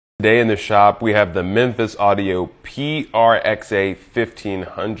Today in the shop, we have the Memphis Audio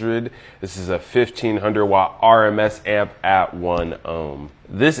PRXA1500. This is a 1500 watt RMS amp at 1 ohm.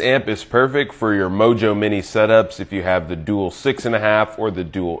 This amp is perfect for your Mojo Mini setups. If you have the dual 6.5 or the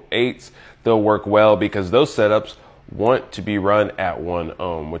dual 8s, they'll work well because those setups want to be run at 1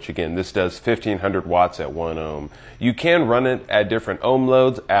 ohm, which again, this does 1500 watts at 1 ohm. You can run it at different ohm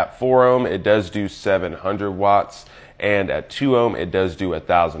loads. At 4 ohm, it does do 700 watts. And at 2 ohm, it does do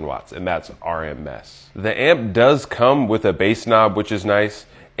 1000 watts, and that's RMS. The amp does come with a bass knob, which is nice,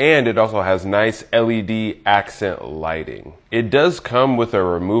 and it also has nice LED accent lighting. It does come with a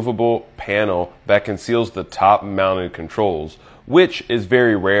removable panel that conceals the top mounted controls, which is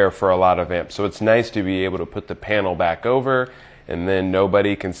very rare for a lot of amps. So it's nice to be able to put the panel back over and then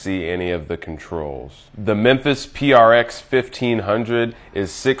nobody can see any of the controls. The Memphis PRX1500 is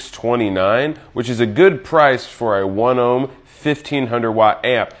 $629, which is a good price for a 1 ohm 1500 watt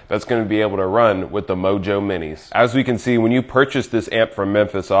amp that's going to be able to run with the Mojo Minis. As we can see, when you purchase this amp from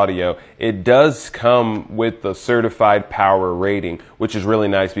Memphis Audio, it does come with the certified power rating, which is really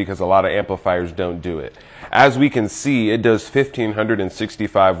nice because a lot of amplifiers don't do it. As we can see, it does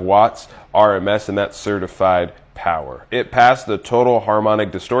 1565 watts RMS, and that's certified power. It passed the total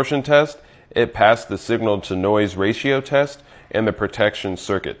harmonic distortion test, it passed the signal to noise ratio test, and the protection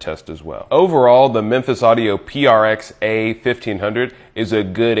circuit test as well. Overall, the Memphis Audio PRXA1500 is a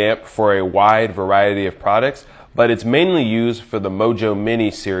good amp for a wide variety of products, but it's mainly used for the Mojo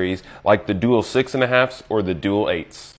Mini series like the dual 6.5s or the dual 8s.